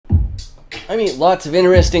I meet lots of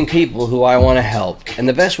interesting people who I want to help, and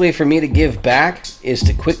the best way for me to give back is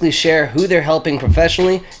to quickly share who they're helping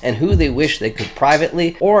professionally and who they wish they could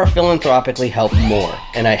privately or philanthropically help more.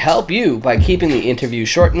 And I help you by keeping the interview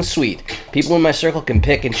short and sweet. People in my circle can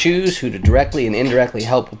pick and choose who to directly and indirectly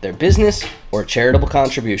help with their business or charitable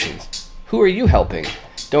contributions. Who are you helping?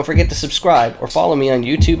 Don't forget to subscribe or follow me on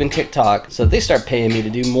YouTube and TikTok so they start paying me to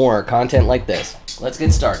do more content like this. Let's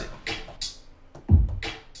get started.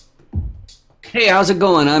 Hey, how's it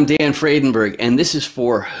going? I'm Dan Fredenberg, and this is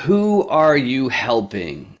for Who Are You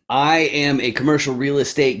Helping? I am a commercial real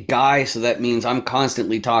estate guy, so that means I'm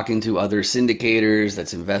constantly talking to other syndicators,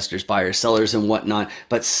 that's investors, buyers, sellers, and whatnot.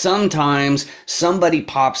 But sometimes somebody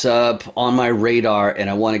pops up on my radar, and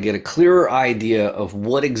I want to get a clearer idea of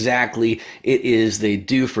what exactly it is they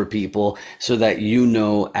do for people so that you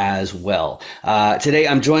know as well. Today,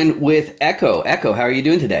 I'm joined with Echo. Echo, how are you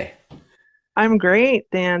doing today? I'm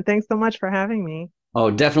great, Dan. Thanks so much for having me.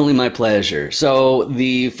 Oh, definitely my pleasure. So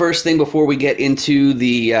the first thing before we get into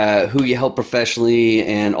the who you help professionally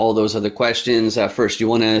and all those other questions, first, you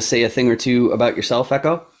want to say a thing or two about yourself,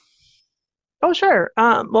 Echo? Oh, sure.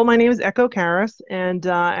 Well, my name is Echo Karras, and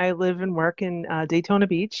I live and work in Daytona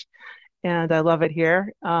Beach, and I love it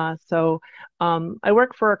here. I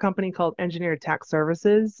work for a company called Engineered Tax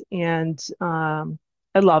Services, and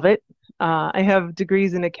I love it. I have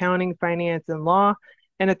degrees in accounting, finance, and law,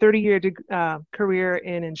 and a 30-year career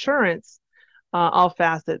in insurance, all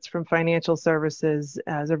facets from financial services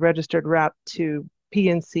as a registered rep to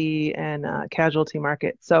PNC and casualty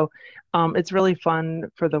market. It's really fun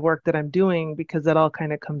for the work that I'm doing because that all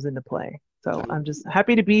kind of comes into play. So I'm just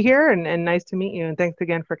happy to be here and nice to meet you. And thanks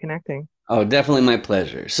again for connecting. Oh, definitely my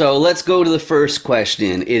pleasure. So let's go to the first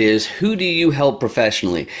question. It is, who do you help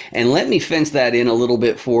professionally? And let me fence that in a little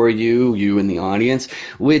bit for you, you in the audience,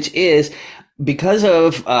 which is because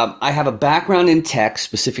of I have a background in tech,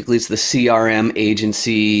 specifically it's the CRM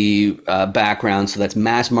agency background. So that's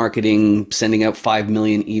mass marketing, sending out 5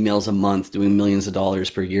 million emails a month, doing millions of dollars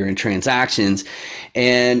per year in transactions.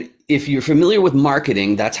 And if you're familiar with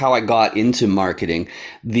marketing, that's how I got into marketing.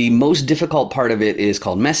 The most difficult part of it is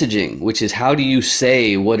called messaging, which is how do you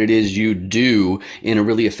say what it is you do in a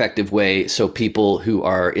really effective way so people who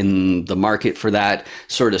are in the market for that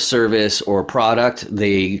sort of service or product,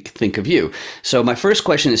 they think of you. So my first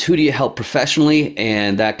question is, who do you help professionally?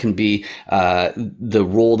 And that can be the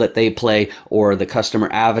role that they play or the customer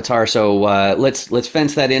avatar. So let's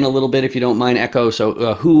fence that in a little bit if you don't mind, Echo.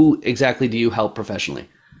 So who exactly do you help professionally?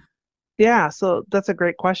 Yeah, so that's a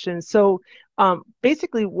great question.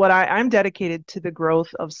 Basically, I'm dedicated to the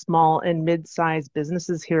growth of small and mid-sized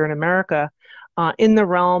businesses here in America, in the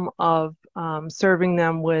realm of serving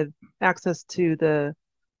them with access to the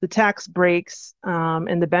tax breaks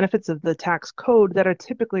and the benefits of the tax code that are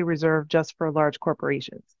typically reserved just for large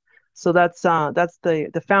corporations. So that's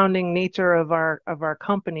the founding nature of our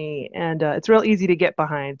company, and it's real easy to get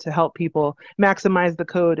behind to help people maximize the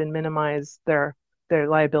code and minimize their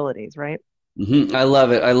liabilities, right? I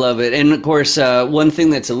love it. I love it. And of course, one thing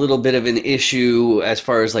that's a little bit of an issue as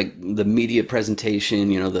far as like the media presentation,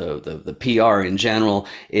 the PR in general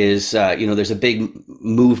is, there's a big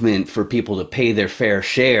movement for people to pay their fair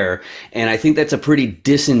share. And I think that's a pretty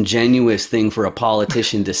disingenuous thing for a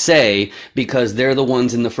politician to say because they're the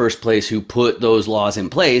ones in the first place who put those laws in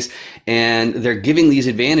place. And they're giving these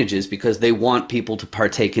advantages because they want people to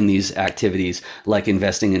partake in these activities like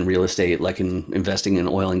investing in real estate, like investing in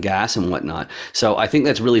oil and gas and whatnot. So I think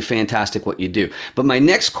that's really fantastic what you do. But my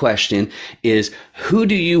next question is, who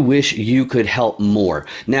do you wish you could help more?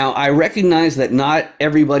 Now, I recognize that not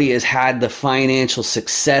everybody has had the financial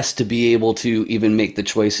success to be able to even make the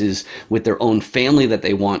choices with their own family that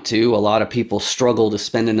they want to. A lot of people struggle to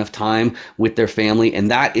spend enough time with their family, and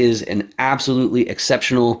that is an absolutely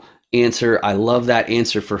exceptional answer. I love that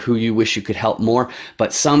answer for who you wish you could help more.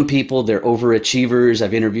 But some people, they're overachievers.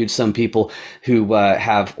 I've interviewed some people who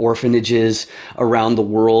have orphanages around the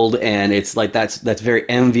world, and it's like that's very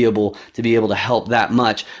enviable to be able to help that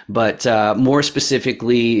much. But more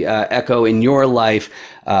specifically, Echo, in your life,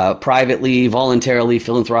 privately, voluntarily,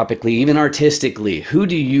 philanthropically, even artistically, who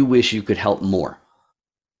do you wish you could help more?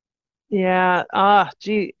 Yeah,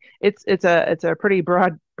 gee, it's a pretty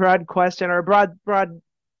broad question or a broad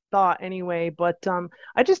thought anyway. But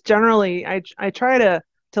I just generally I try to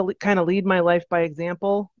kind of lead my life by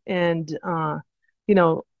example and you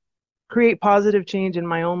know create positive change in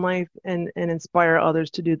my own life and inspire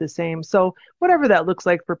others to do the same. So whatever that looks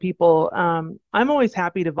like for people, I'm always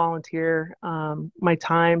happy to volunteer my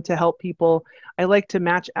time to help people. I like to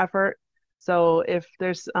match effort. So if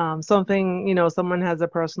there's something, someone has a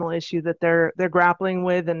personal issue that they're grappling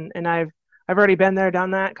with, and I've I've already been there,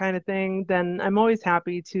 done that kind of thing, then I'm always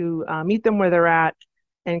happy to meet them where they're at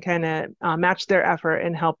and kind of match their effort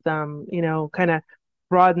and help them, kind of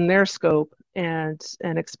broaden their scope and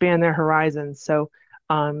expand their horizons. So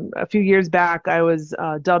a few years back, I was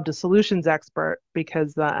dubbed a solutions expert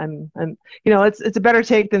because it's a better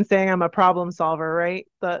take than saying I'm a problem solver, right?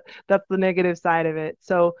 That's the negative side of it.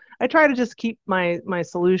 So I try to just keep my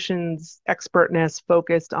solutions expertness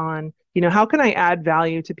focused on, how can I add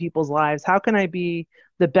value to people's lives? How can I be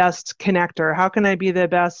the best connector? How can I be the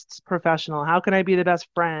best professional? How can I be the best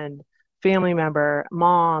friend, family member,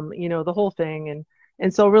 mom, the whole thing.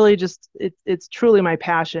 And so really just it's truly my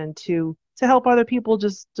passion to help other people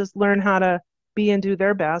just learn how to be and do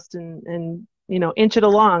their best and inch it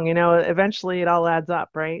along. Eventually it all adds up,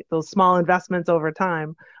 right? Those small investments over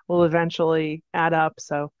time will eventually add up.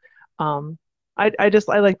 So um I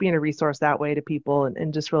like being a resource that way to people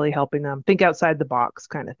and just really helping them think outside the box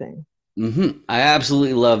kind of thing. I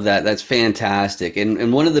absolutely love that. That's fantastic.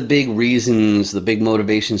 And one of the big reasons, the big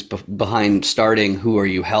motivations behind starting Who Are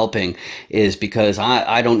You Helping is because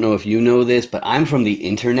I don't know if you know this, but I'm from the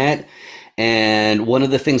internet. And one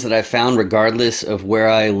of the things that I found, regardless of where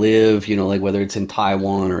I live, like whether it's in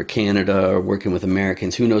Taiwan or Canada or working with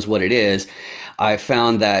Americans, who knows what it is, I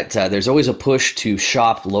found that there's always a push to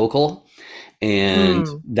shop local. And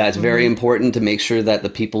Mm, that's very hmm. important to make sure that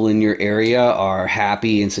the people in your area are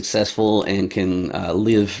happy and successful and can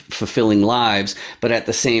live fulfilling lives. But at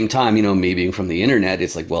the same time, me being from the internet,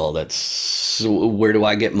 it's like, well, that's where do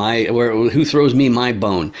I get who throws me my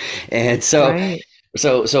bone? And so Right.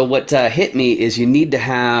 so what hit me is you need to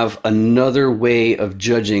have another way of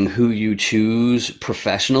judging who you choose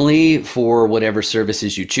professionally for whatever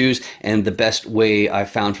services you choose. And the best way I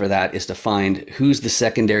found for that is to find who's the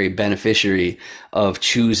secondary beneficiary of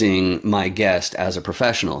choosing my guest as a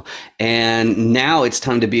professional. And now it's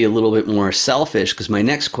time to be a little bit more selfish because my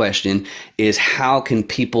next question is how can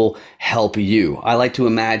people help you? I like to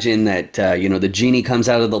imagine that, the genie comes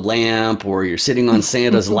out of the lamp or you're sitting on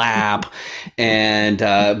Santa's lap and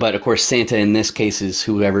but of course, Santa in this case is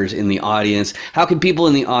whoever's in the audience. How can people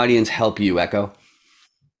in the audience help you, Echo?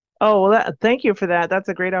 Oh, well, thank you for that. That's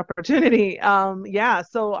a great opportunity. Yeah,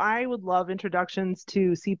 so I would love introductions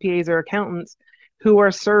to CPAs or accountants who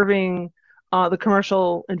are serving the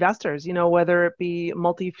commercial investors, whether it be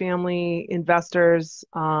multifamily investors,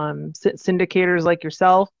 syndicators like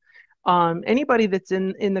yourself, anybody that's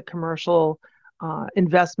in the commercial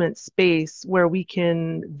investment space where we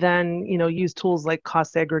can then use tools like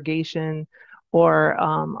cost segregation or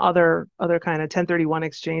other kind of 1031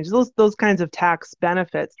 exchange, those kinds of tax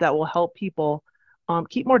benefits that will help people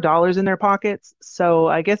keep more dollars in their pockets. So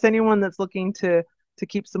I guess anyone that's looking to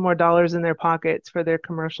keep some more dollars in their pockets for their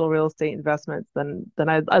commercial real estate investments, then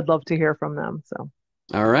I'd love to hear from them. So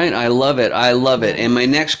All right, I love it. I love it. yeah. And my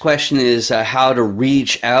next question is how to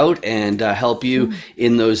reach out and help you Mm.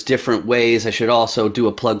 in those different ways. I should also do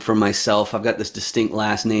a plug for myself. I've got this distinct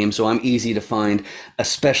last name, so I'm easy to find,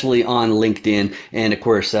 especially on LinkedIn. And of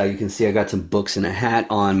course, you can see I got some books and a hat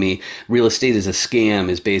on me. Real Estate is a Scam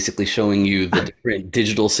is basically showing you the different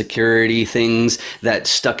digital security things that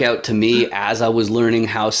stuck out to me as I was learning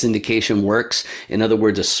how syndication works. In other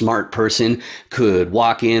words, a smart person could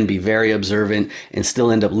walk in, be very observant, and still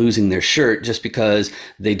end up losing their shirt just because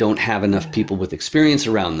they don't have enough Yeah. people with experience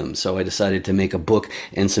around them. So I decided to make a book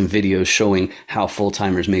and some videos showing how full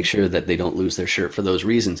timers make sure that they don't lose their shirt for those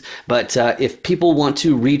reasons. But if people want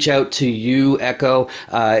to reach out to you, Echo,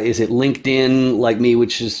 is it LinkedIn like me,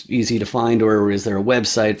 which is easy to find, or is there a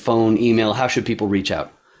website, phone, email? How should people reach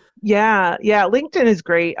out? Yeah, yeah, LinkedIn is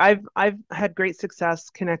great. I've had great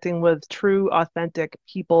success connecting with true, authentic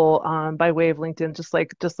people by way of LinkedIn, just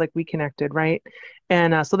like we connected, right?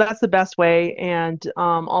 And so that's the best way. And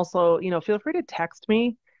also, feel free to text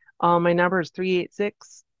me. My number is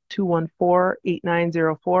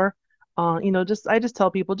 386-214-8904. Just I just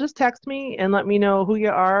tell people just text me and let me know who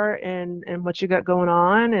you are and what you got going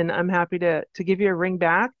on, and I'm happy to give you a ring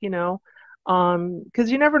back. Because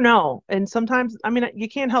you never know, and sometimes I mean you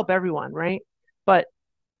can't help everyone, right? but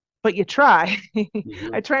but you try.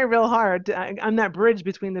 I Mhm. try real hard I'm that bridge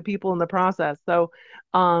between the people and the process, so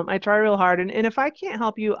I try real hard, and if I can't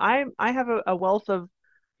help you, I have a wealth of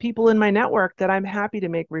people in my network that I'm happy to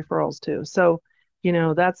make referrals to. So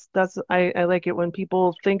that's I like it when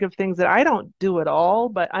people think of things that I don't do at all,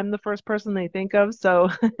 but I'm the first person they think of. So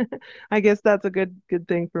I guess that's a good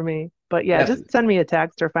thing for me. But yeah, just Definitely. send me a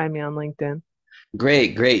text or find me on LinkedIn.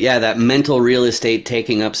 Great, great. Yeah, that mental real estate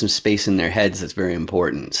taking up some space in their heads, that's very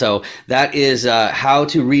important. So that is how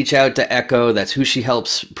to reach out to Echo. That's who she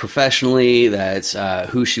helps professionally. That's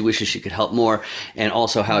who she wishes she could help more, and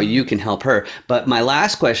also how Mhm. you can help her. But my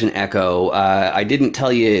last question, Echo, I didn't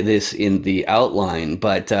tell you this in the outline,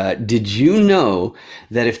 but did you know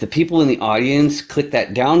that if the people in the audience click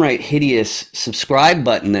that downright hideous subscribe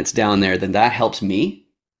button that's down there, then that helps me?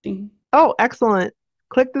 Ding. Oh, excellent.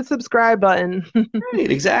 Click the subscribe button.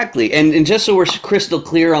 Right, exactly. And just so we're crystal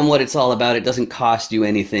clear on what it's all about, it doesn't cost you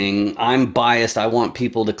anything. I'm biased. I want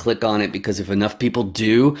people to click on it because if enough people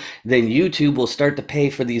do, then YouTube will start to pay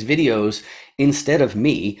for these videos instead of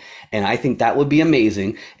me. And I think that would be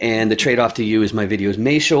amazing. And the trade-off to you is my videos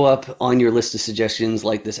may show up on your list of suggestions,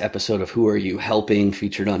 like this episode of Who Are You Helping,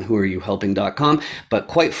 featured on whoareyouhelping.com. But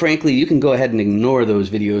quite frankly, you can go ahead and ignore those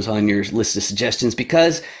videos on your list of suggestions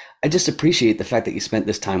because I just appreciate the fact that you spent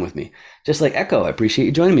this time with me. Just like Echo, I appreciate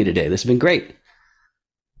you joining me today. This has been great.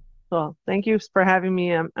 Well, thank you for having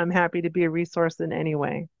me. I'm happy to be a resource in any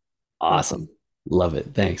way. Awesome. Welcome. Love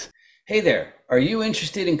it. Thanks. Hey there. Are you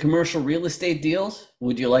interested in commercial real estate deals?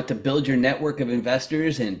 Would you like to build your network of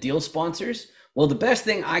investors and deal sponsors? Well, the best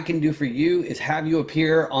thing I can do for you is have you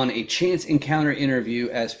appear on a chance encounter interview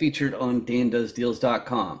as featured on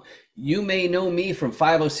dandoesdeals.com. You may know me from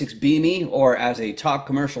 506B Me or as a top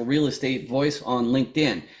commercial real estate voice on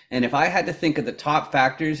LinkedIn. And if I had to think of the top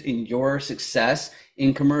factors in your success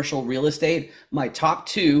in commercial real estate, my top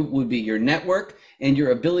two would be your network and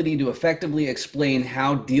your ability to effectively explain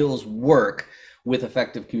how deals work with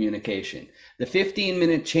effective communication. The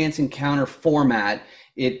 15-minute chance encounter format,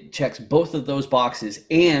 it checks both of those boxes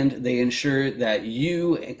and they ensure that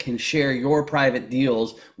you can share your private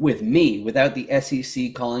deals with me without the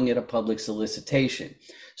SEC calling it a public solicitation.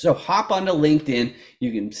 So hop onto LinkedIn.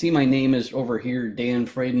 You can see my name is over here, Dan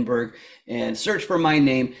Fredenberg, and search for my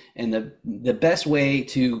name. And the best way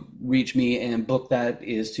to reach me and book that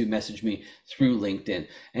is to message me through LinkedIn.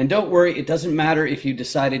 And don't worry, it doesn't matter if you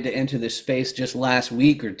decided to enter this space just last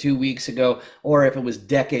week or 2 weeks ago, or if it was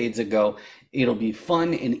decades ago. It'll be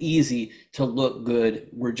fun and easy to look good.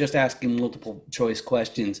 We're just asking multiple choice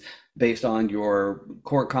questions based on your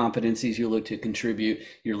core competencies you look to contribute,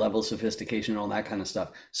 your level of sophistication, all that kind of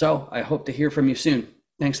stuff. So I hope to hear from you soon.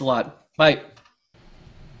 Thanks a lot. Bye.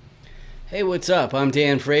 Hey, what's up? I'm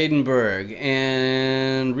Dan Fredenberg,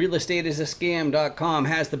 and realestateisascam.com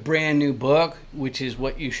has the brand new book, which is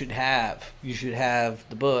what you should have. You should have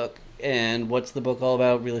the book. And what's the book all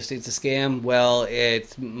about? Real estate's a scam? Well,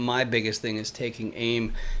 it's my biggest thing is taking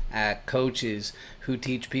aim at coaches who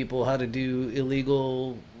teach people how to do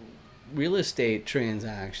illegal real estate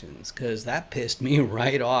transactions because that pissed me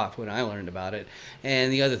right off when I learned about it.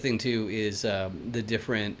 And the other thing too is the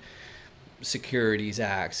different securities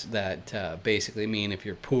acts that basically mean if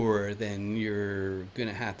you're poor, then you're going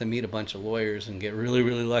to have to meet a bunch of lawyers and get really,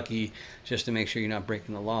 really lucky just to make sure you're not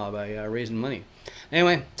breaking the law by raising money.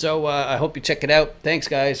 Anyway, so I hope you check it out. Thanks,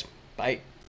 guys. Bye.